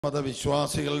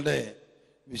മതവിശ്വാസികളുടെ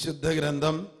വിശുദ്ധ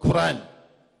ഗ്രന്ഥം ഖുറാൻ,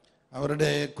 അവരുടെ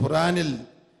ഖുറാനിൽ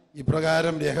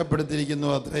ഇപ്രകാരം രേഖപ്പെടുത്തിയിരിക്കുന്നു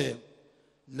അത്രേ: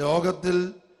 ലോകത്തിൽ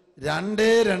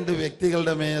രണ്ട്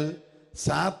വ്യക്തികളുടെ മേൽ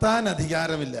സാത്താൻ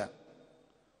അധികാരമില്ല.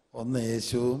 ഒന്ന്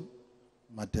യേശുവും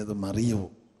മറ്റേത്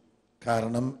മറിയവും.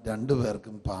 കാരണം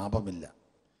രണ്ടുപേർക്കും പാപമില്ല.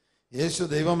 യേശു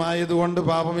ദൈവമായതുകൊണ്ട്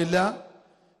പാപമില്ല.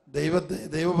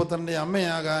 ദൈവപുത്രന്റെ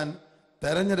അമ്മയാകാൻ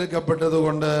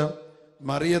തെരഞ്ഞെടുക്കപ്പെട്ടതുകൊണ്ട്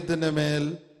മറിയത്തിന്റെ മേൽ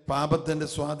പാപത്തിന്റെ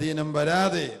സ്വാധീനം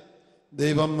വരാതെ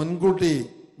ദൈവം മുൻകൂട്ടി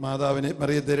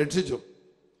മറിയത്തെ രക്ഷിച്ചു.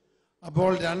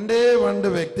 അപ്പോൾ രണ്ട്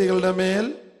വ്യക്തികളുടെ മേൽ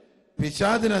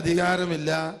പിശാചിന്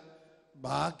അധികാരമില്ല.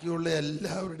 ബാക്കിയുള്ള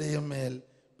എല്ലാവരുടെയും മേൽ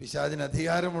പിശാചിന്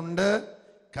അധികാരമുണ്ട്.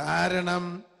 കാരണം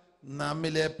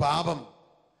നമ്മിലെ പാപം,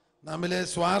 നമ്മിലെ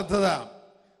സ്വാർത്ഥത,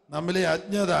 നമ്മിലെ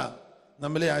അജ്ഞത,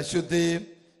 നമ്മിലെ അശുദ്ധി,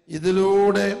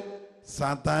 ഇതിലൂടെ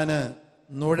സാത്താന്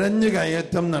നുഴഞ്ഞു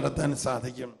കയറ്റം നടത്താൻ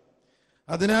സാധിക്കും.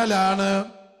 അതിനാലാണ്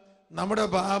നമ്മുടെ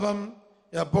പാപം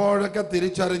എപ്പോഴൊക്കെ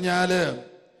തിരിച്ചറിഞ്ഞാൽ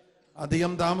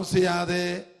അധികം താമസിയാതെ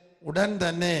ഉടൻ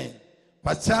തന്നെ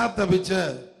പശ്ചാത്തപിച്ച്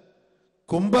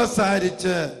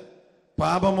കുമ്പസാരിച്ച്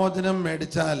പാപമോചനം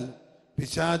മേടിച്ചാൽ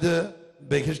പിശാച്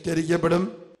ബഹിഷ്കരിക്കപ്പെടും.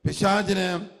 പിശാചിന്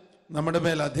നമ്മുടെ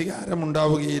മേൽ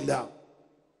അധികാരമുണ്ടാവുകയില്ല.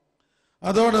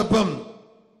 അതോടൊപ്പം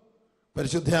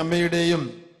പരിശുദ്ധ അമ്മയുടെയും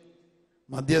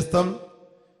മധ്യസ്ഥം,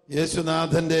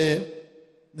 യേശുനാഥന്റെ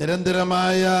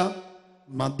നിരന്തരമായ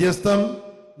മധ്യസ്ഥം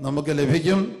നമുക്ക്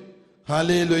ലഭിക്കും.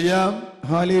 ഹല്ലേലൂയ,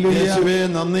 ഹല്ലേലൂയ, യേശുവേ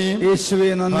നന്ദി, യേശുവേ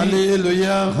നന്ദി, ഹല്ലേലൂയ,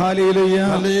 ഹല്ലേലൂയ,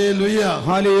 ഹല്ലേലൂയ,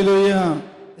 ഹല്ലേലൂയ.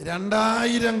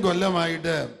 2000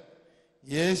 കൊല്ലമായിട്ട്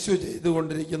യേശു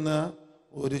ചെയ്തുകൊണ്ടിരിക്കുന്ന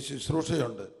ഒരു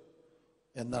ശുശ്രൂഷയുണ്ട്.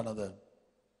 എന്താണത്?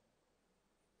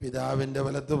 പിതാവിന്റെ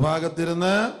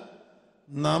വലത്തുഭാഗത്തിരുന്ന്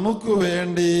നമുക്ക്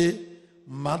വേണ്ടി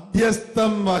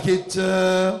മധ്യസ്ഥം വഹിച്ച്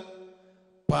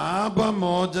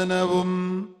പാപമോചനവും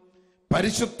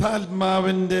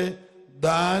പരിശുദ്ധാത്മാവിന്റെ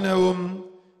ദാനവും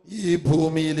ഈ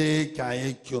ഭൂമിയിലേക്ക്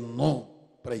അയക്കുന്നു.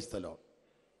 Praise the Lord.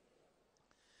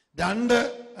 2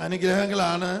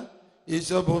 അനുഗ്രഹങ്ങളാണ്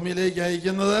ഈശോ ഭൂമിയിലേക്ക്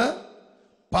അയക്കുന്നത്.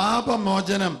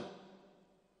 പാപമോചനം.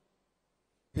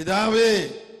 പിതാവേ,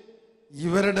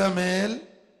 ഇവരുടെ മേൽ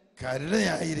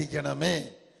കരുണയായിരിക്കണമേ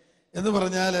എന്ന്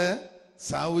പറഞ്ഞാല്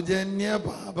സൗജന്യ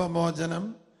പാപമോചനം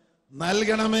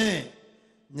നൽകണമേ.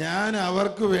 ഞാൻ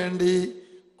അവർക്ക് വേണ്ടി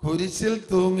കുരിശിൽ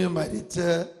തൂങ്ങി മരിച്ച്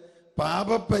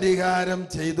പാപപരിഹാരം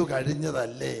ചെയ്തു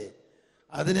കഴിഞ്ഞതല്ലേ.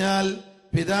 അതിനാൽ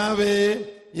പിതാവേ,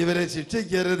 ഇവരെ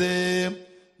ശിക്ഷിക്കരുതേ.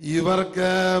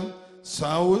 ഇവർക്ക്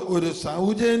ഒരു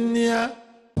സൗജന്യ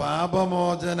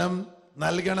പാപമോചനം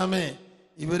നൽകണമേ.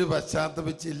 ഇവര്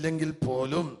പശ്ചാത്തപിച്ചില്ലെങ്കിൽ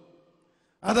പോലും.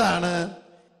 അതാണ്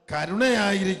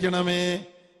കരുണയായിരിക്കണമേ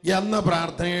എന്ന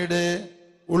പ്രാർത്ഥനയുടെ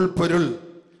ഉൾപ്പൊരുൾ.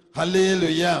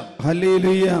 ഹല്ലേലൂയ,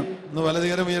 ഹല്ലേലൂയ എന്ന്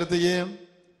വലതുകരം ഉയർത്തുകയും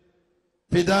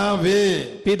പിതാവേ,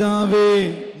 പിതാവേ,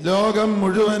 ലോകം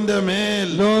മുഴുവന്റെ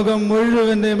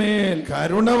മേൽ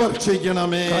കരുണ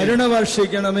വർഷിക്കണമേ, കരുണ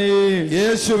വർഷിക്കണമേ.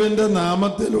 യേശുവിന്റെ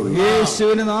നാമത്തിലുള്ള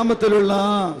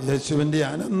യേശുവിന്റെ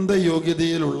അനന്ത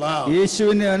യോഗ്യതയിലുള്ള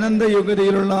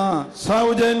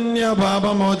സൗജന്യ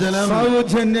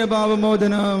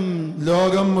പാപമോചനം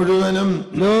ലോകം മുഴുവനും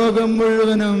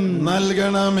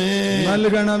നൽകണമേ.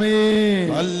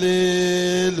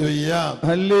 Hallelujah,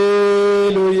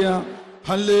 hallelujah,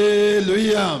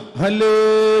 hallelujah,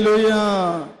 hallelujah,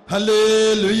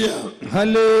 hallelujah,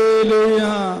 hallelujah.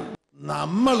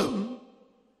 നമ്മളും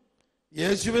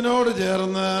യേശുവിനോട്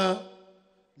ചേർന്ന്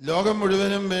ലോകം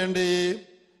മുഴുവനും വേണ്ടി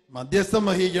മധ്യസ്ഥം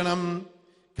വഹിക്കണം,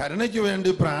 കരുണയ്ക്ക് വേണ്ടി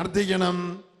പ്രാർത്ഥിക്കണം.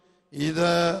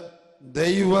 ഇത്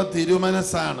ദൈവ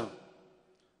തിരുമനസ്സാണ്.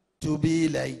 To be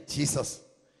like Jesus.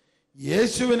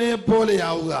 യേശുവിനെ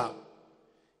പോലെയാവുക.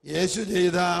 യേശു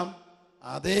ചെയ്ത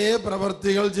അതേ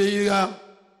പ്രവർത്തികൾ ചെയ്യുക.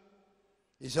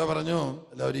 ഈശോ പറഞ്ഞു,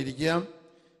 എല്ലാവരും ഇരിക്കുക.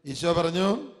 ഈശോ പറഞ്ഞു,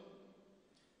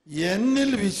 എന്നിൽ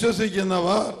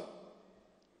വിശ്വസിക്കുന്നവർ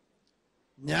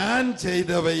ഞാൻ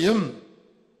ചെയ്തവയും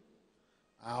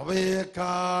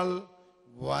അവയേക്കാൾ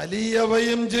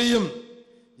വലിയവയും ചെയ്യും.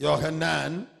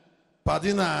 യോഹന്നാൻ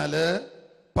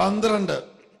 14:12.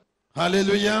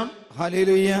 Hallelujah,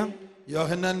 hallelujah.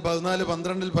 യോഹന്നാൻ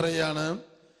 14:12 പറയാണ്,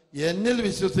 എന്നിൽ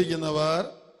വിശ്വസിക്കുന്നവർ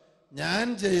ഞാൻ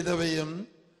ചെയ്തവയും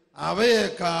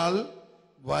അവയേക്കാൾ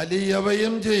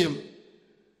വലിയവയും ചെയ്യും.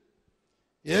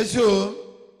 യേശു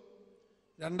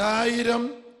 2000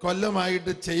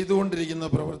 കൊല്ലമായിട്ട് ചെയ്തുകൊണ്ടിരിക്കുന്ന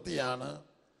പ്രവൃത്തിയാണ്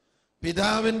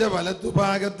പിതാവിന്റെ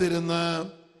വലത്തുഭാഗത്തിരുന്ന്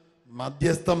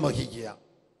മധ്യസ്ഥം വഹിക്കുക.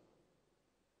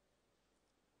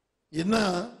 ഇന്ന്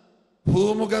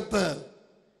ഭൂമുഖത്ത്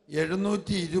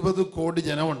 720 കോടി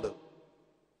ജനമുണ്ട്.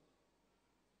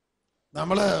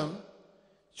 നമ്മള്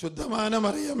ശുദ്ധമാന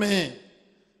മറിയമേ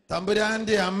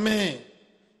തമ്പുരാന്റെ അമ്മേ,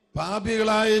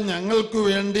 പാപികളായ ഞങ്ങൾക്ക്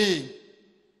വേണ്ടി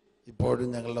ഇപ്പോഴും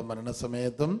ഞങ്ങളുടെ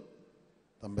മരണസമയത്തും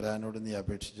തമ്പുരാനോട് നീ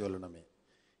അപേക്ഷിച്ചു കൊള്ളണമേ.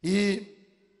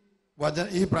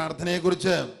 ഈ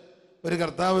പ്രാർത്ഥനയെക്കുറിച്ച് ഒരു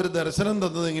കർത്താവ് ഒരു ദർശനം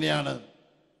തന്നത് എങ്ങനെയാണ്,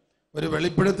 ഒരു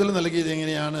വെളിപ്പെടുത്തൽ നൽകിയത്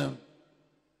എങ്ങനെയാണ്?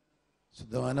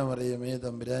 ശുദ്ധവാന മറിയമേ,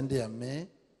 തമ്പുരാന്റെ അമ്മേ,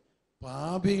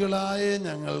 പാപികളായ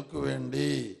ഞങ്ങൾക്ക് വേണ്ടി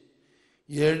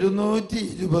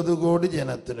 720 കോടി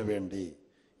ജനത്തിനു വേണ്ടി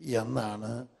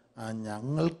എന്നാണ് ആ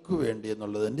ഞങ്ങൾക്ക് വേണ്ടി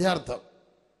എന്നുള്ളതിൻ്റെ അർത്ഥം.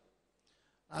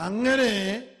 അങ്ങനെ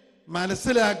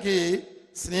മനസ്സിലാക്കി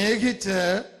സ്നേഹിച്ച്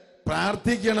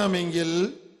പ്രാർത്ഥിക്കണമെങ്കിൽ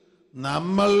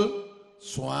നമ്മൾ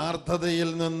സ്വാർത്ഥതയിൽ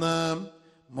നിന്ന്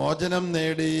മോചനം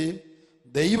നേടി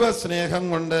ദൈവസ്നേഹം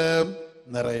കൊണ്ട്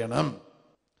നിറയണം.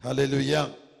 Hallelujah,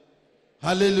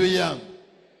 hallelujah.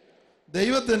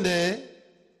 ദൈവത്തിൻ്റെ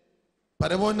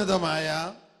പരമോന്നതമായ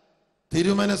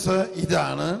തിരുമനസ്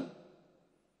ഇതാണ്.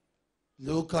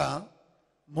 ലൂക്ക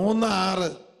 3:6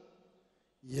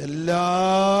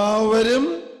 എല്ലാവരും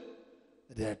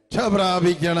രക്ഷ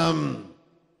പ്രാപിക്കണം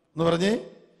എന്ന് പറഞ്ഞ്,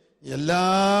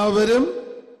 എല്ലാവരും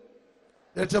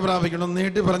രക്ഷ പ്രാപിക്കണം.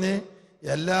 നീട്ടി പറഞ്ഞ്,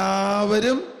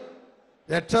 എല്ലാവരും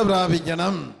രക്ഷ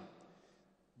പ്രാപിക്കണം.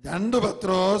 2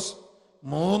 പത്രോസ്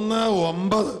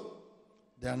 3:9,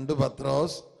 2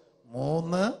 പത്രോസ്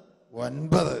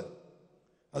 3:9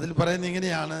 അതിൽ പറയുന്നത്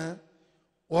ഇങ്ങനെയാണ്: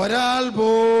 ഒരാൾ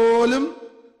പോലും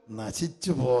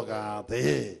നശിച്ചു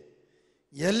പോകാതെ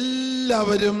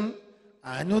എല്ലാവരും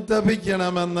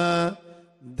അനുതപിക്കണമെന്ന്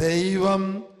ദൈവം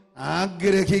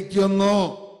ആഗ്രഹിക്കുന്നു.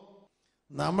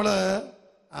 നമ്മൾ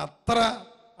അത്ര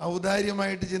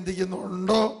ഔദാര്യമായിട്ട്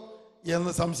ചിന്തിക്കുന്നുണ്ടോ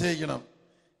എന്ന് സംശയിക്കണം.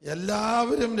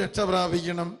 എല്ലാവരും രക്ഷ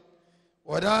പ്രാപിക്കണം,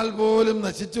 ഒരാൾ പോലും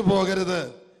നശിച്ചു പോകരുത്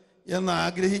എന്ന്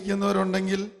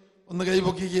ആഗ്രഹിക്കുന്നവരുണ്ടെങ്കിൽ ഒന്ന്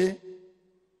കൈപൊക്കിക്കേ.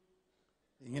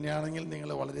 ഇങ്ങനെയാണെങ്കിൽ നിങ്ങൾ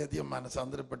വളരെയധികം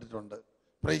മനസാന്തരപ്പെട്ടിട്ടുണ്ട്.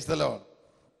 Praise the Lord.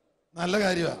 നല്ല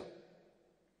കാര്യമാണ്.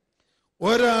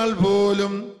 ഒരാൾ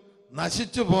പോലും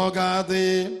നശിച്ചു പോകാതെ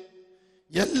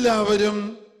എല്ലാവരും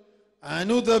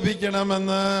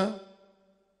അനുതപിക്കണമെന്ന്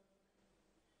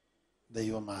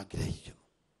ദൈവം ആഗ്രഹിക്കുന്നു.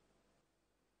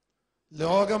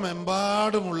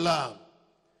 ലോകമെമ്പാടുമുള്ള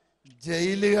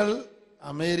ജയിലുകൾ,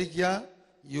 America,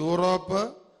 Europe,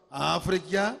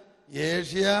 Africa,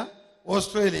 Asia,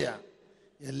 Australia,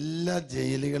 എല്ലാ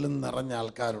ജയിലുകളും നിറഞ്ഞ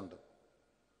ആൾക്കാരുണ്ട്,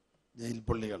 ജയിൽ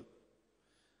പുള്ളികൾ.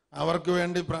 അവർക്ക്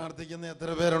വേണ്ടി പ്രാർത്ഥിക്കുന്ന എത്ര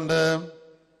പേരുണ്ട്?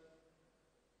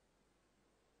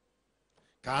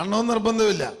 കാണണമെന്ന്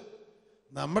നിർബന്ധമില്ല.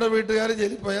 നമ്മുടെ വീട്ടുകാർ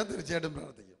ജയിലിൽ പോയാൽ തീർച്ചയായിട്ടും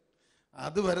പ്രാർത്ഥിക്കും.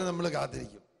 അതുവരെ നമ്മൾ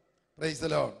കാത്തിരിക്കും. Praise the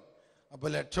Lord. അപ്പോൾ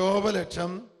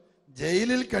ലക്ഷോപലക്ഷം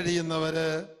ജയിലിൽ കഴിയുന്നവര്,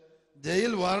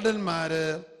 ജയിൽ വാർഡന്മാര്,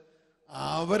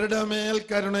 അവരുടെ മേൽ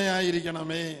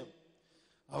കരുണയായിരിക്കണമേ,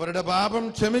 അവരുടെ പാപം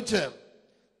ക്ഷമിച്ച്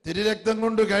തിരുരക്തം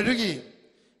കൊണ്ട് കഴുകി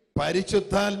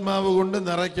പരിശുദ്ധാത്മാവ് കൊണ്ട്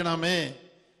നിറയ്ക്കണമേ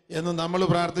എന്ന് നമ്മൾ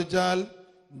പ്രാർത്ഥിച്ചാൽ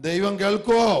ദൈവം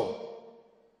കേൾക്കുമോ?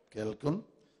 കേൾക്കും.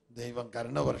 ദൈവം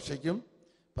കരുണ വർഷിക്കും,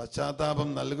 പശ്ചാത്താപം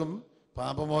നൽകും,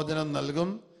 പാപമോചനം നൽകും,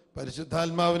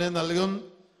 പരിശുദ്ധാത്മാവിനെ നൽകും.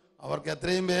 അവർക്ക്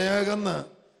എത്രയും വേഗം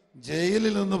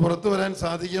ജയിലിൽ നിന്ന് പുറത്തു വരാൻ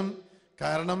സാധിക്കും.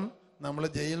 കാരണം നമ്മൾ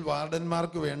ജയിൽ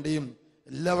വാർഡന്മാർക്ക് വേണ്ടിയും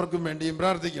എല്ലാവർക്കും വേണ്ടിയും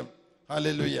പ്രാർത്ഥിക്കും.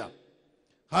 Hallelujah,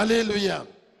 hallelujah,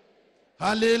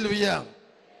 hallelujah.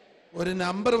 ഒരു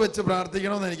നമ്പർ വെച്ച്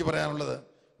പ്രാർത്ഥിക്കണമെന്ന് എനിക്ക് പറയാനുള്ളത്.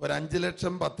 ഒരു 5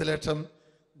 ലക്ഷം 10 ലക്ഷം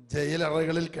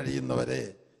ജയിലറകളിൽ കഴിയുന്നവരെ,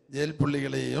 ജയിൽ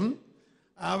പുള്ളികളെയും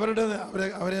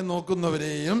അവരെ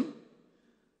നോക്കുന്നവരെയും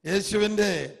യേശുവിൻ്റെ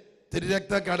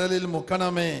തിരുരക്ത കടലിൽ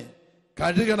മുക്കണമേ,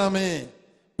 കഴുകണമേ,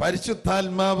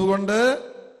 പരിശുദ്ധാത്മാവ് കൊണ്ട്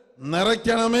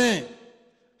നിറയ്ക്കണമേ.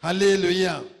 Hallelujah,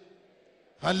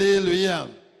 hallelujah,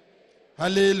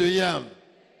 hallelujah,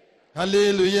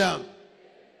 hallelujah.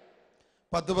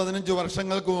 10-15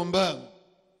 വർഷങ്ങൾക്ക് മുമ്പ്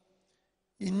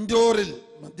ഇൻഡോറിൽ,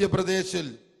 മധ്യപ്രദേശിൽ,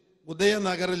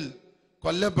 ഉദയനഗറിൽ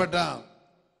കൊല്ലപ്പെട്ട,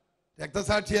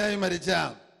 രക്തസാക്ഷിയായി മരിച്ച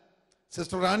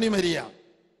സിസ്റ്റർ റാണി മരിയ.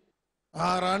 ആ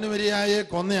റാണി മരിയയെ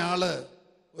കൊന്നയാള്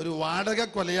ഒരു വാടക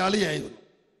കൊലയാളിയായിരുന്നു.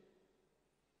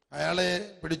 അയാളെ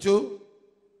പിടിച്ചു,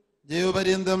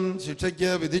 ജീവപര്യന്തം ശിക്ഷയ്ക്ക്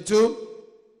വിധിച്ചു.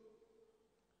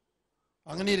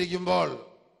 അങ്ങനെ ഇരിക്കുമ്പോൾ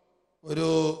ഒരു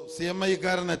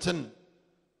CMI-കാരൻ അച്ഛൻ,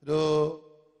 ഒരു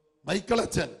മൈക്കിൾ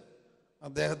അച്ഛൻ,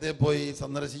 അദ്ദേഹത്തെ പോയി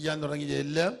സന്ദർശിക്കാൻ തുടങ്ങി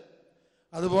ജയിലില്.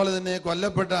 അതുപോലെ തന്നെ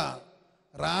കൊല്ലപ്പെട്ട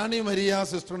റാണി മരിയ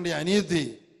സിസ്റ്ററിൻ്റെ അനിയത്തി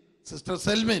സിസ്റ്റർ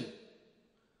സെൽമിൻ,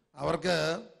 അവർക്ക്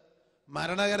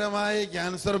മരണകരമായ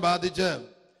ക്യാൻസർ ബാധിച്ച്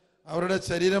അവരുടെ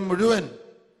ശരീരം മുഴുവൻ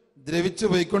ദ്രവിച്ചു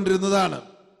പോയിക്കൊണ്ടിരുന്നതാണ്.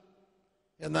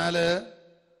 എന്നാൽ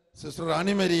സിസ്റ്റർ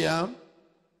റാണി മരിയ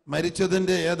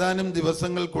മരിച്ചതിൻ്റെ ഏതാനും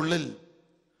ദിവസങ്ങൾക്കുള്ളിൽ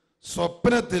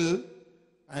സ്വപ്നത്തിൽ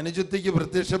അനുജത്തിക്ക്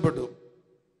പ്രത്യക്ഷപ്പെട്ടു.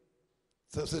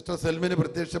 സിസ്റ്റർ സെൽമിന്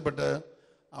പ്രത്യക്ഷപ്പെട്ട്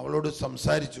അവളോട്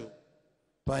സംസാരിച്ചു.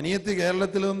 അനിയത്തി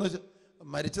കേരളത്തിൽ നിന്ന്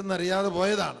മരിച്ചെന്നറിയാതെ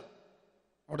പോയതാണ്.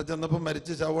 അവിടെ ചെന്നപ്പോൾ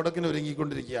മരിച്ച് ശവടക്കിന്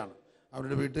ഒരുങ്ങിക്കൊണ്ടിരിക്കുകയാണ്.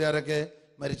 അവരുടെ വീട്ടുകാരൊക്കെ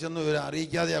മരിച്ചെന്ന്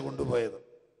അറിയിക്കാതെയാണ് കൊണ്ടുപോയത്.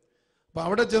 അപ്പം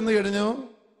അവിടെ ചെന്ന് കഴിഞ്ഞു,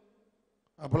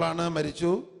 അപ്പോഴാണ്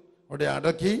മരിച്ചു, അവിടെ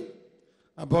അടക്കി.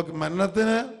 അപ്പോൾ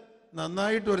മരണത്തിന്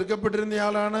നന്നായിട്ട്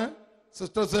ഒരുക്കപ്പെട്ടിരുന്നയാളാണ്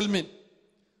സിസ്റ്റർ സെൽമിൻ.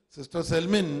 സിസ്റ്റർ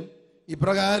സെൽമിൻ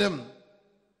ഇപ്രകാരം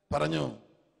പറഞ്ഞു,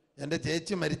 എൻ്റെ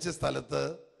ചേച്ചി മരിച്ച സ്ഥലത്ത്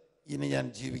ഇനി ഞാൻ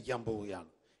ജീവിക്കാൻ പോവുകയാണ്,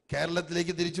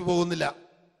 കേരളത്തിലേക്ക് തിരിച്ചു പോകുന്നില്ല.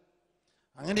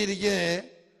 അങ്ങനെ ഇരിക്കെ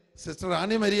സിസ്റ്റർ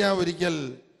റാണി മരിയ ഒരിക്കൽ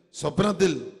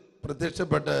സ്വപ്നത്തിൽ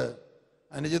പ്രത്യക്ഷപ്പെട്ട്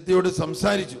അനുജത്തിയോട്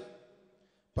സംസാരിച്ചു.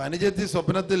 അപ്പം അനുജത്തി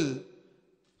സ്വപ്നത്തിൽ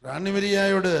റാണി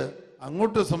മരിയയോട്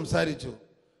അങ്ങോട്ട് സംസാരിച്ചു,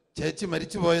 ചേച്ചി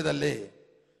മരിച്ചു പോയതല്ലേ,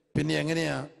 പിന്നെ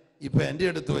എങ്ങനെയാ ഇപ്പം എൻ്റെ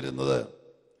അടുത്ത് വരുന്നത്?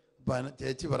 അപ്പം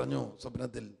ചേച്ചി പറഞ്ഞു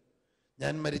സ്വപ്നത്തിൽ,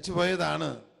 ഞാൻ മരിച്ചു പോയതാണ്,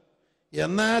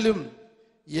 എന്നാലും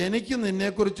എനിക്ക്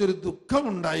നിന്നെക്കുറിച്ചൊരു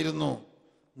ദുഃഖമുണ്ടായിരുന്നു,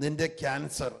 നിന്റെ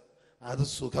ക്യാൻസർ അത്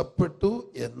സുഖപ്പെട്ടു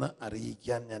എന്ന്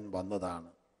അറിയിക്കാൻ ഞാൻ വന്നതാണ്.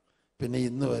 പിന്നെ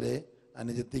ഇന്ന് വരെ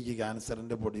അനുജത്തിക്ക്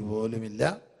ക്യാൻസറിൻ്റെ പൊടി പോലുമില്ല.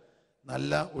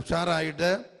 നല്ല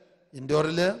ഉഷാറായിട്ട്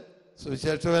ഇൻഡോറിൽ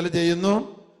സുവിശേഷ വേല ചെയ്യുന്നു.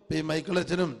 ഇപ്പം ഈ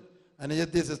മൈക്കിളച്ചനും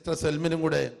അനുജത്തി സിസ്റ്റർ സെൽമിനും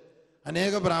കൂടെ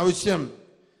അനേക പ്രാവശ്യം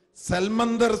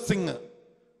സൽമന്ദർ സിംഗ്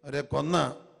അവരെ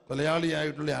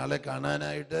കൊലയാളിയായിട്ടുള്ള ആളെ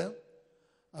കാണാനായിട്ട്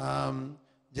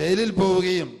ജയിലിൽ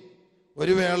പോവുകയും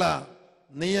ഒരു വേള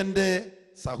നീ എൻ്റെ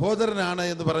സഹോദരനാണ്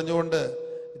എന്ന് പറഞ്ഞുകൊണ്ട്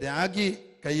രാഖി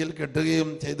കയ്യിൽ കെട്ടുകയും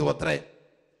ചെയ്തു അത്രേ.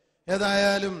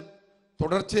 ഏതായാലും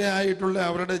തുടർച്ചയായിട്ടുള്ള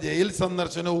അവരുടെ ജയിൽ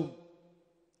സന്ദർശനവും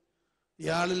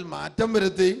ഇയാളിൽ മാറ്റം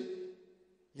വരുത്തി.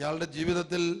 ഇയാളുടെ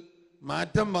ജീവിതത്തിൽ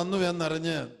മാറ്റം വന്നു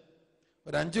എന്നറിഞ്ഞ്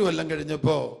ഒരു 5 കൊല്ലം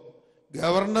കഴിഞ്ഞപ്പോൾ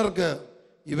ഗവർണർക്ക്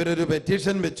ഇവരൊരു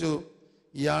പെറ്റീഷൻ വെച്ചു,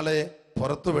 ഇയാളെ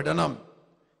പുറത്തു വിടണം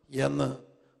എന്ന്.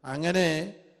 അങ്ങനെ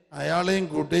അയാളെയും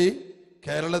കൂട്ടി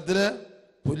കേരളത്തിൽ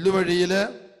പുല്ലുവഴിയിൽ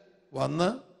വന്ന്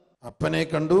അപ്പനെ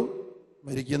കണ്ടു,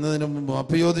 മരിക്കുന്നതിന് മുമ്പ്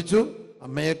മാപ്പ് ചോദിച്ചു,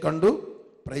 അമ്മയെ കണ്ടു.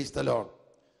 Praise the Lord.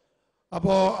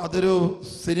 അപ്പോൾ അതൊരു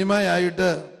സിനിമയായിട്ട്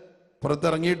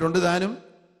പുറത്തിറങ്ങിയിട്ടുണ്ട് താനും.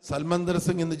 സൽമന്ദർ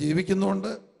സിംഗ് ഇന്ന്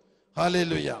ജീവിക്കുന്നുണ്ട്.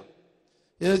 ഹല്ലേലൂയ.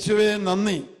 യേശുവേ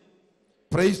നന്ദി.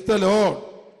 Praise the Lord.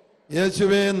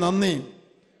 യേശുവേ നന്ദി.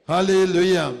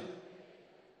 ഹല്ലേലൂയ.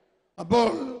 അപ്പോൾ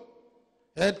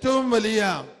ഏറ്റവും വലിയ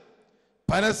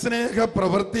പരസ്നേഹ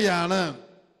പ്രവൃത്തിയാണ്,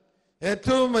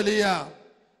 ഏറ്റവും വലിയ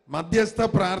മധ്യസ്ഥ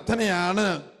പ്രാർത്ഥനയാണ്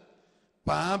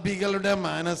പാപികളുടെ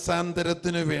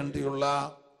മാനസാന്തരത്തിനു വേണ്ടിയുള്ള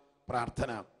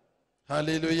പ്രാർത്ഥന.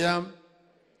 ഹല്ലേലൂയ.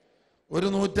 ഒരു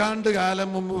നൂറ്റാണ്ട് കാലം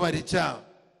മുമ്പ് മരിച്ച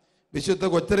വിശുദ്ധ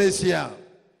കൊത്തരേസ്യ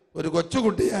ഒരു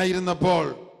കൊച്ചുകുട്ടിയായിരുന്നപ്പോൾ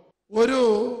ഒരു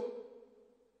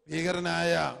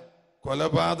ഭീകരനായ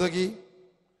കൊലപാതകി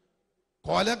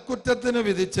കൊലക്കുറ്റത്തിന്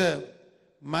വിധിച്ച്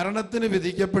മരണത്തിന്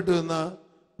വിധിക്കപ്പെട്ടു എന്ന്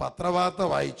പത്രവാർത്ത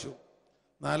വായിച്ചു.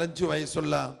 4-5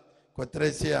 വയസ്സുള്ള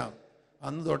കൊത്തരേസ്യ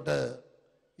അന്ന് തൊട്ട്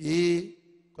ഈ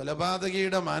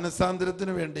കൊലപാതകിയുടെ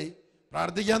മാനസാന്തരത്തിന് വേണ്ടി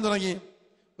പ്രാർത്ഥിക്കാൻ തുടങ്ങി.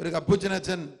 ഒരു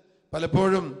കപ്പുച്ചനച്ഛൻ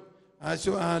പലപ്പോഴും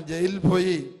ജയിലിൽ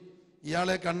പോയി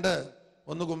ഇയാളെ കണ്ട്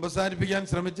ഒന്ന് കുമ്പസാരിപ്പിക്കാൻ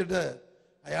ശ്രമിച്ചിട്ട്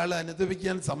അയാളെ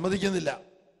അനുദപിക്കാൻ സമ്മതിക്കുന്നില്ല.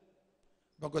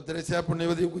 അപ്പൊ കൊത്തരേസ്യ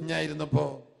പുണ്യവതി കുഞ്ഞായിരുന്നപ്പോ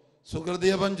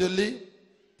സുഹൃദീപം ചൊല്ലി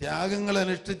ത്യാഗങ്ങൾ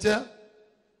അനുഷ്ഠിച്ച്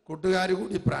കൂട്ടുകാർ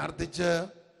കൂടി പ്രാർത്ഥിച്ച്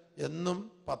എന്നും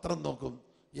പത്രം നോക്കും,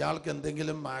 ഇയാൾക്ക്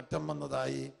എന്തെങ്കിലും മാറ്റം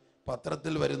വന്നതായി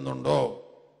പത്രത്തിൽ വരുന്നുണ്ടോ.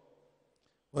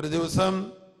 ഒരു ദിവസം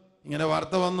ഇങ്ങനെ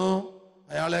വാർത്ത വന്നു,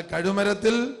 അയാളെ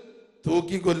കഴുമരത്തിൽ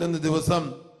തൂക്കിക്കൊല്ലുന്ന ദിവസം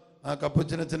ആ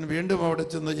കപ്പുച്ചനച്ഛൻ വീണ്ടും അവിടെ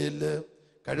ചെന്ന് ജയിലില്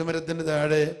കഴുമരത്തിന്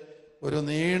താഴെ ഒരു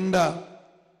നീണ്ട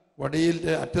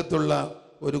വടിയിലെ അറ്റത്തുള്ള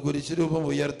ഒരു കുരിശുരൂപം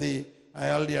ഉയർത്തി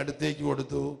അയാളുടെ അടുത്തേക്ക്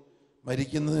കൊടുത്തു.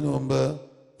 മരിക്കുന്നതിന് മുമ്പ്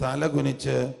തല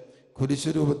കുനിച്ച്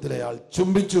കുരിശുരൂപത്തിൽ അയാൾ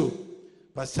ചുംബിച്ചു,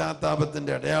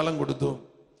 പശ്ചാത്താപത്തിന്റെ അടയാളം കൊടുത്തു.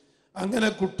 അങ്ങനെ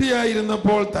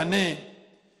കുട്ടിയായിരുന്നപ്പോൾ തന്നെ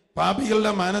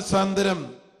പാപികളുടെ മാനസാന്തരം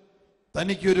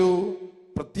തനിക്കൊരു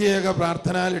പ്രത്യേക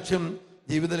പ്രാർത്ഥനാ ലക്ഷ്യം,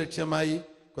 ജീവിത ലക്ഷ്യമായി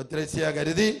കൊത്തരേസ്യ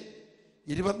കരുതി.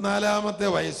 24-ാമത്തെ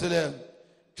വയസ്സിൽ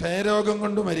ക്ഷയരോഗം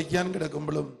കൊണ്ട് മരിക്കാൻ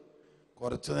കിടക്കുമ്പോഴും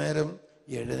കുറച്ചു നേരം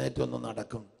എഴുന്നേറ്റൊന്ന്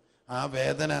നടക്കും. ആ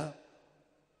വേദന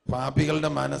പാപികളുടെ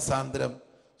മാനസാന്തരം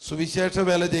സുവിശേഷ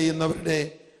വേല ചെയ്യുന്നവരുടെ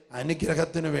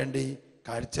അനുഗ്രഹത്തിനു വേണ്ടി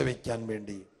കാഴ്ചവെക്കാൻ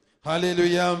വേണ്ടി.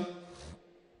 ഹല്ലേലൂയ.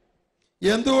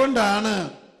 എന്തുകൊണ്ടാണ്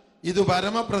ഇത്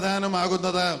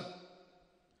പരമപ്രധാനമാകുന്നത്?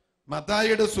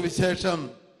 മത്തായിയുടെ സുവിശേഷം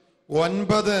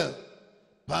 9,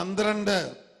 12,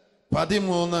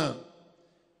 13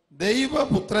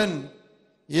 ദൈവപുത്രൻ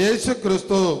യേശു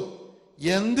ക്രിസ്തു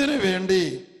എന്തിനു വേണ്ടി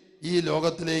ഈ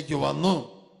ലോകത്തിലേക്ക് വന്നു?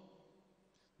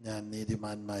 ഞാൻ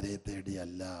നീതിമാന്മാരെ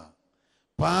തേടിയല്ല,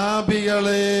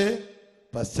 പാപികളെ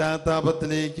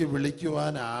പശ്ചാത്താപത്തിലേക്ക്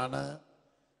വിളിക്കുവാനാണ്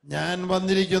ഞാൻ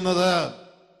വന്നിരിക്കുന്നത്.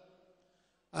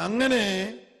 അങ്ങനെ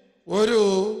ഒരു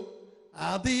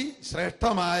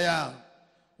അതിശ്രേഷ്ഠമായ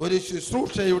ഒരു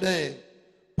ശുശ്രൂഷയുടെ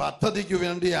പദ്ധതിക്ക്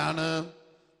വേണ്ടിയാണ്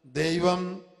ദൈവം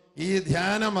ഈ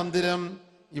ധ്യാന മന്ദിരം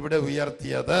ഇവിടെ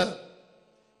ഉയർത്തിയത്.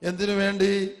 എന്തിനു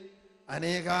വേണ്ടി?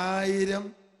 അനേകായിരം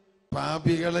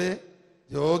പാപികളെ,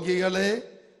 രോഗികളെ,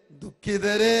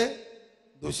 ദുഃഖിതരെ,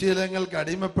 ദുശീലങ്ങൾക്ക്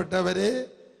അടിമപ്പെട്ടവരെ,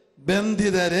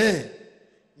 ബന്ധിതരെ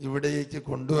ഇവിടേക്ക്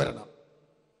കൊണ്ടുവരണം.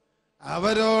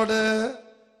 അവരോട്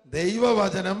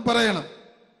ദൈവവചനം പറയണം.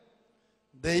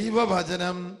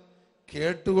 ദൈവവചനം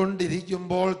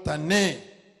കേട്ടുകൊണ്ടിരിക്കുമ്പോൾ തന്നെ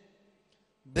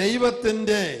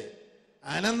ദൈവത്തിൻ്റെ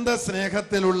അനന്ത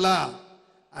സ്നേഹത്തിലുള്ള,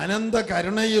 അനന്ത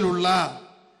കരുണയിലുള്ള,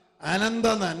 അനന്ത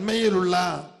നന്മയിലുള്ള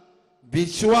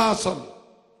വിശ്വാസം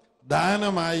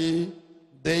ദാനമായി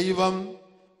ദൈവം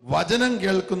വചനം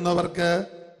കേൾക്കുന്നവർക്ക്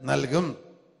നൽകും.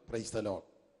 Praise the Lord.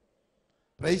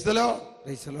 Praise the Lord.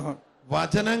 Praise the Lord.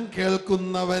 വചനം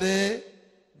കേൾക്കുന്നവരെ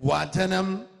വചനം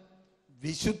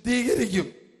വിശുദ്ധീകരിക്കും.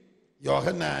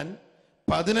 യോഹന്നാൻ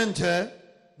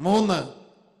 15:3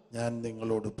 ഞാൻ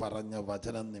നിങ്ങളോട് പറഞ്ഞ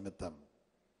വചനം നിമിത്തം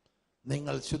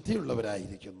നിങ്ങൾ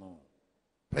ശുദ്ധിയുള്ളവരായിരിക്കുന്നു.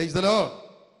 Praise the Lord.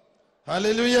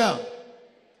 Hallelujah,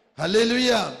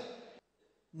 hallelujah.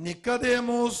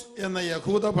 Nicodemus എന്ന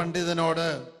യഹൂദ പണ്ഡിതനോട്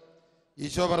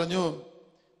ഈശോ പറഞ്ഞു,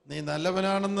 നീ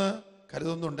നല്ലവനാണെന്ന്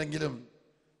കരുതുന്നുണ്ടെങ്കിലും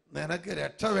നിനക്ക്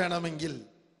രക്ഷ വേണമെങ്കിൽ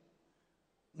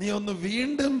നീ ഒന്ന്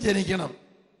വീണ്ടും ജനിക്കണം.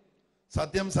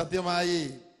 സത്യം സത്യമായി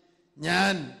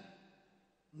ഞാൻ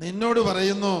നിന്നോട്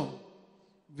പറയുന്നു,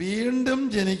 വീണ്ടും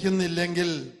ജനിക്കുന്നില്ലെങ്കിൽ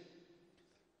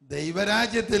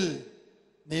ദൈവരാജ്യത്തിൽ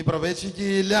നീ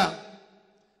പ്രവേശിക്കുകയില്ല.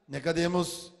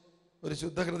 നിക്കോദേമോസ് ഒരു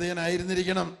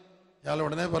ശുദ്ധഹൃദയനായിരുന്നിരിക്കണം. ഇയാൾ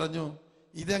ഉടനെ പറഞ്ഞു,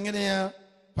 ഇതെങ്ങനെയാ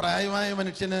പ്രായമായ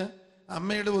മനുഷ്യന്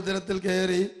അമ്മയുടെ ഉദരത്തിൽ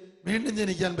കയറി വീണ്ടും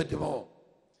ജനിക്കാൻ പറ്റുമോ?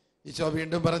 ഈശോ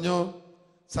വീണ്ടും പറഞ്ഞു,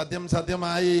 സത്യം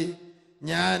സത്യമായി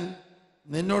ഞാൻ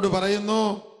നിന്നോട് പറയുന്നു,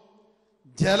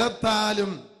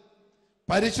 ജലത്താലും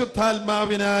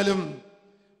പരിശുദ്ധാത്മാവിനാലും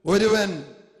ഒരുവൻ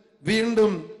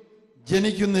വീണ്ടും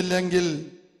ജനിക്കുന്നില്ലെങ്കിൽ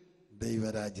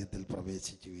ദൈവരാജ്യത്തിൽ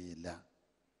പ്രവേശിക്കുകയില്ല.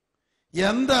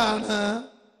 എന്താണ്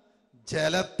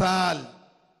ജലത്താൽ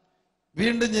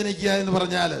വീണ്ടും ജനിക്കുക എന്ന്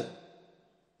പറഞ്ഞാൽ?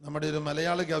 നമ്മുടെ ഒരു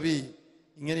മലയാള കവി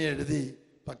ഇങ്ങനെ എഴുതി,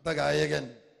 ഭക്തഗായകൻ,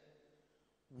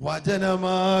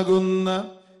 വചനമാകുന്ന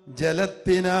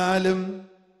ജലത്തിനാലും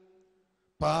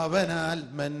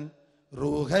പാവനാത്മൻ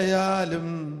റൂഹയാലും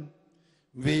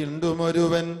വീണ്ടും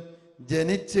ഒരുവൻ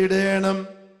ജനിച്ചിടേണം.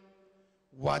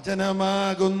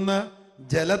 വചനമാകുന്ന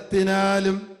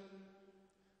ജലത്തിനാലും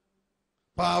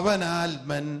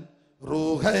പാവനാത്മൻ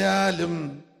റൂഹയാലും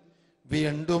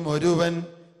വീണ്ടും ഒരുവൻ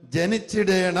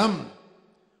ജനിച്ചിടേണം.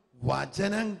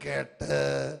 വചനം കേട്ട്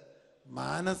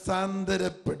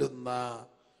മാനസാന്തരപ്പെടുന്ന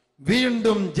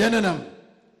വീണ്ടും ജനനം.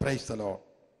 പ്രൈസ് ദി ലോർഡ്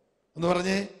എന്ന്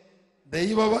പറഞ്ഞേ.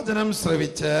 ദൈവവചനം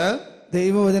ശ്രവിച്ച്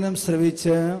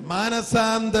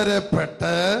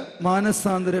മാനസാന്തരപ്പെട്ട്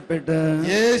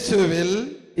യേശുവിൽ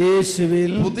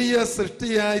പുതിയ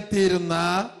സൃഷ്ടിയായി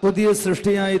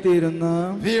തീരുന്ന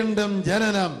വീണ്ടും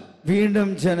ജനനം.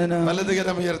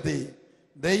 വലതുകരം ഉയർത്തി.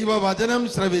 ദൈവവചനം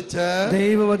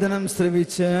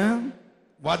ശ്രവിച്ച്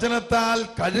വചനത്താൽ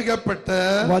കഴുകപ്പെട്ട്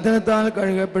വചനജലത്താൽ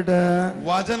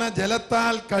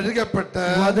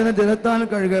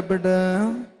കഴുകപ്പെട്ട്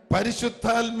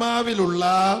പരിശുദ്ധാത്മാവിലുള്ള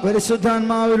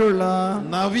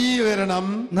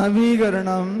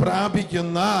നവീകരണം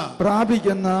പ്രാപിക്കുന്ന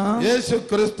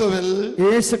യേശുക്രിസ്തുവിൽ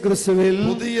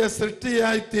പുതിയ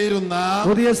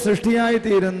സൃഷ്ടിയായി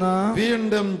തീരുന്ന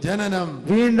വീണ്ടും ജനനം.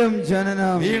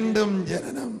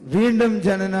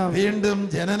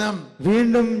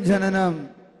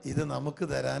 ഇത് നമുക്ക്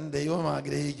തരാൻ ദൈവം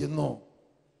ആഗ്രഹിക്കുന്നു.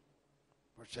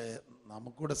 പക്ഷേ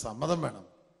നമുക്കൂടെ സമ്മതം വേണം.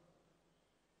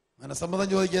 മനസ്സമ്മതം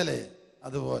ചോദിക്കാലേ,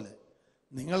 അതുപോലെ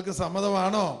നിങ്ങൾക്ക്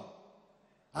സമ്മതമാണോ?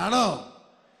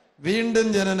 വീണ്ടും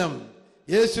ജനനം,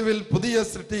 യേശുവിൽ പുതിയ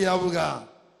സൃഷ്ടിയാവുക,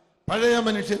 പഴയ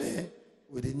മനുഷ്യനെ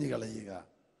ഉരിഞ്ഞു കളയുക.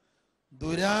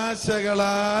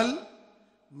 ദുരാശകളാൽ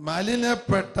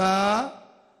മലിനപ്പെട്ട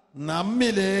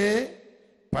നമ്മിലെ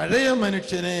പഴയ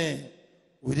മനുഷ്യനെ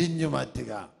ഉരിഞ്ഞു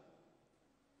മാറ്റുക.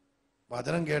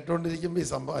 വചനം കേട്ടോണ്ടിരിക്കുമ്പോൾ ഈ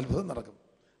സംഭവം അത്ഭുതം നടക്കും.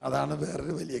 അതാണ്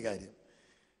വേറൊരു വലിയ കാര്യം.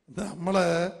 നമ്മള്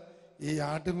ഈ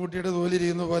ആട്ടിൻകുട്ടിയുടെ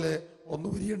തോലിരിക്കുന്ന പോലെ ഒന്നും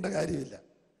ഉരിയേണ്ട കാര്യമില്ല.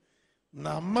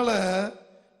 നമ്മള്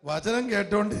വചനം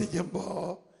കേട്ടോണ്ടിരിക്കുമ്പോ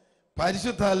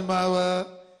പരിശുദ്ധാത്മാവ്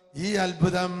ഈ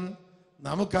അത്ഭുതം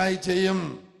നമുക്കായി ചെയ്യും.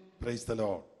 Praise the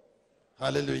Lord.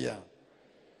 ഹല്ലേലൂയ.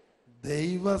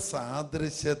 ദൈവ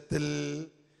സാദൃശ്യത്തിൽ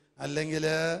അല്ലെങ്കിൽ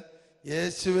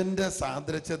യേശുവിന്റെ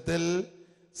സാദൃശ്യത്തിൽ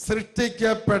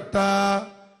സൃഷ്ടിക്കപ്പെട്ട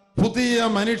പുതിയ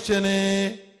മനുഷ്യനെ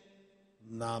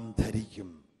നാം ധരിക്കും.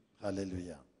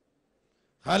 Hallelujah.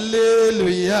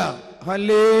 Hallelujah,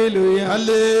 hallelujah,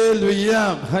 hallelujah,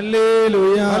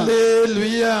 hallelujah,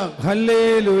 hallelujah.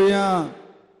 Hallelujah.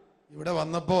 ഇവിടെ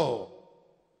വന്നപ്പോ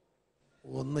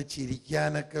ഒന്ന്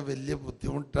ചിരിക്കാനൊക്കെ വലിയ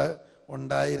ബുദ്ധിമുട്ട്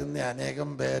ഉണ്ടായിരുന്ന അനേകം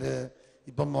പേര്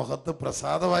ഇപ്പം മുഖത്ത്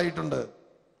പ്രസാദമായിട്ടുണ്ട്.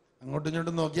 അങ്ങോട്ടും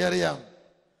ഇങ്ങോട്ടും നോക്കിയറിയാം,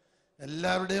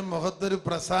 എല്ലാവരുടെയും മുഖത്തൊരു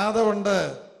പ്രസാദമുണ്ട്.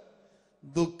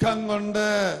 ദുഃഖം കൊണ്ട്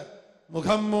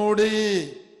മുഖം മൂടി,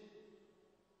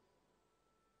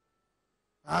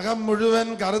 അകം മുഴുവൻ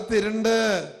കറുത്തിരുണ്ട്,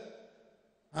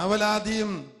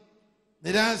 അവലാതിയും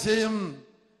നിരാശയും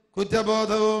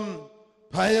കുറ്റബോധവും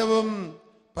ഭയവും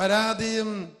പരാതിയും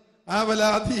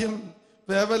ആവലാതിയും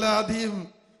വേവലാതിയും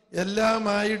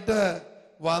എല്ലാമായിട്ട്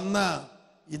വന്ന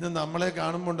ഇന്ന് നമ്മളെ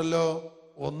കാണുമ്പോണ്ടല്ലോ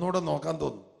ഒന്നുകൂടെ നോക്കാൻ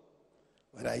തോന്നും.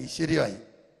 ഒരൈശ്വര്യമായി.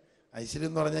 ഐശ്വര്യം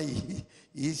എന്ന് പറഞ്ഞാൽ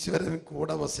ഈശ്വരൻ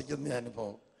കൂടെ വസിക്കുന്ന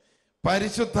അനുഭവം,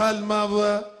 പരിശുദ്ധാത്മാവ്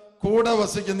കൂടെ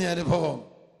വസിക്കുന്ന അനുഭവം.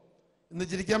 ഇന്ന്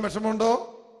ചിരിക്കാൻ വിഷമമുണ്ടോ?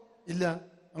 ഇല്ല.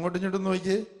 അങ്ങോട്ടും ഇങ്ങോട്ടും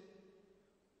നോക്കി,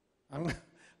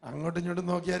 അങ്ങോട്ടും ഇങ്ങോട്ടും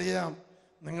നോക്കി അറിയാം,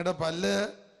 നിങ്ങളുടെ പല്ല്,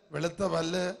 വെളുത്ത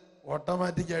പല്ല്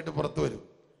ഓട്ടോമാറ്റിക്കായിട്ട് പുറത്തു വരും.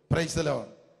 Praise the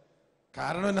Lord.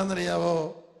 കാരണം എന്നാന്നറിയാവോ?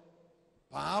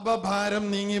 പാപഭാരം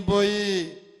നീങ്ങിപ്പോയി.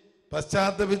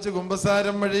 പശ്ചാത്തപിച്ച്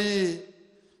കുമ്പസാരം വഴി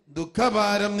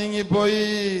ദുഃഖഭാരം നീങ്ങിപ്പോയി.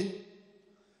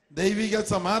 ദൈവിക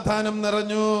സമാധാനം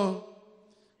നിറഞ്ഞു.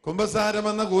 കുമ്പസാരം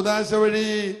എന്ന കൂദാശ വഴി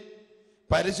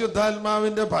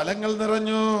പരിശുദ്ധാത്മാവിന്റെ ഫലങ്ങൾ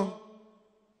നിറഞ്ഞു.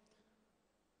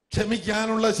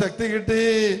 ക്ഷമിക്കാനുള്ള ശക്തി കിട്ടി.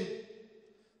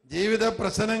 ജീവിത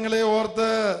പ്രശ്നങ്ങളെ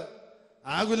ഓർത്ത്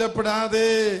ആകുലപ്പെടാതെ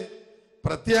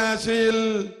പ്രത്യാശയിൽ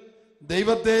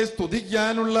ദൈവത്തെ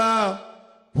സ്തുതിക്കാനുള്ള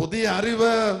പുതിയ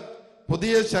അറിവ്,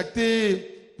 പുതിയ ശക്തി,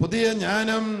 പുതിയ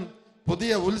ജ്ഞാനം,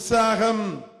 പുതിയ ഉത്സാഹം,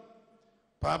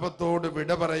 പാപത്തോട്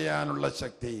വിട പറയാനുള്ള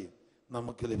ശക്തി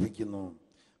നമുക്ക് ലഭിക്കുന്നു.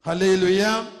 Hallelujah,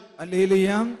 hallelujah,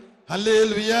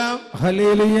 hallelujah,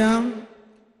 hallelujah.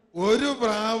 ഒരു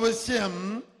പ്രാവശ്യം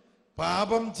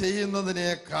പാപം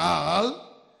ചെയ്യുന്നതിനേക്കാൾ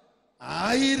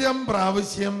 1000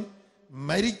 പ്രാവശ്യം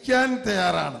മരിക്കാൻ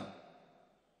തയ്യാറാണ്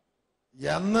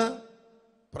എന്ന്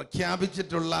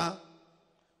പ്രഖ്യാപിച്ചിട്ടുള്ള,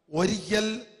 ഒരിക്കൽ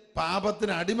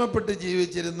പാപത്തിന് അടിമപ്പെട്ട്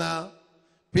ജീവിച്ചിരുന്ന,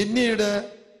 പിന്നീട്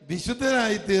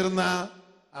വിശുദ്ധരായി തീർന്ന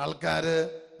ആൾക്കാര്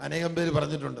അനേകം പേര്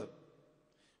പറഞ്ഞിട്ടുണ്ട്.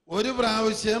 ഒരു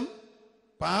പ്രാവശ്യം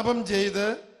പാപം ചെയ്ത്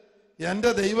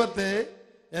എൻ്റെ ദൈവത്തെ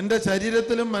എൻ്റെ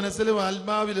ശരീരത്തിലും മനസ്സിലും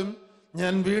ആത്മാവിലും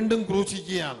ഞാൻ വീണ്ടും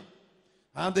ക്രൂശിക്കുകയാണ്,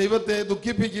 ആ ദൈവത്തെ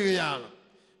ദുഃഖിപ്പിക്കുകയാണ്,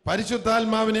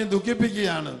 പരിശുദ്ധാത്മാവിനെ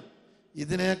ദുഃഖിപ്പിക്കുകയാണ്.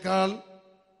 ഇതിനേക്കാൾ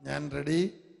ഞാൻ റെഡി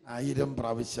 1000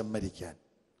 പ്രാവശ്യം മരിക്കാൻ.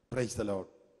 Praise the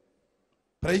Lord,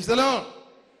 praise the Lord.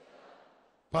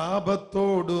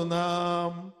 പാപത്തോടു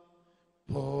നാം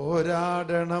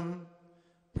പോരാടണം,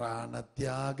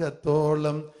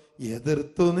 പ്രാണത്യാഗത്തോളം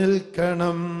എതിർത്തു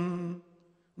നിൽക്കണം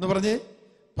എന്ന് പറഞ്ഞ്,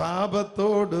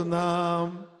 പാപത്തോടു നാം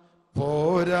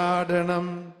പോരാടണം,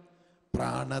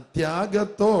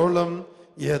 പ്രാണത്യാഗത്തോളം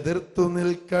എതിർത്തു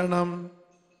നിൽക്കണം.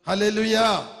 Hallelujah,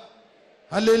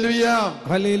 hallelujah,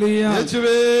 hallelujah.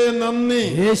 യേശുവേ നന്ദി,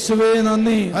 യേശുവേ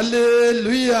നന്ദി.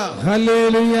 Hallelujah,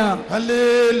 hallelujah,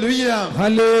 hallelujah,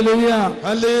 hallelujah,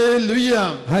 hallelujah,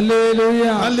 hallelujah,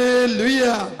 hallelujah,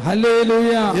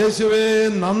 hallelujah. യേശുവേ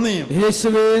നന്ദി,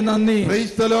 യേശുവേ നന്ദി.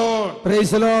 Praise the Lord,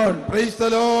 praise the Lord, praise the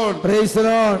Lord, praise the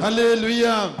Lord. Hallelujah,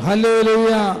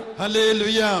 hallelujah,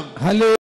 hallelujah. Hallelujah.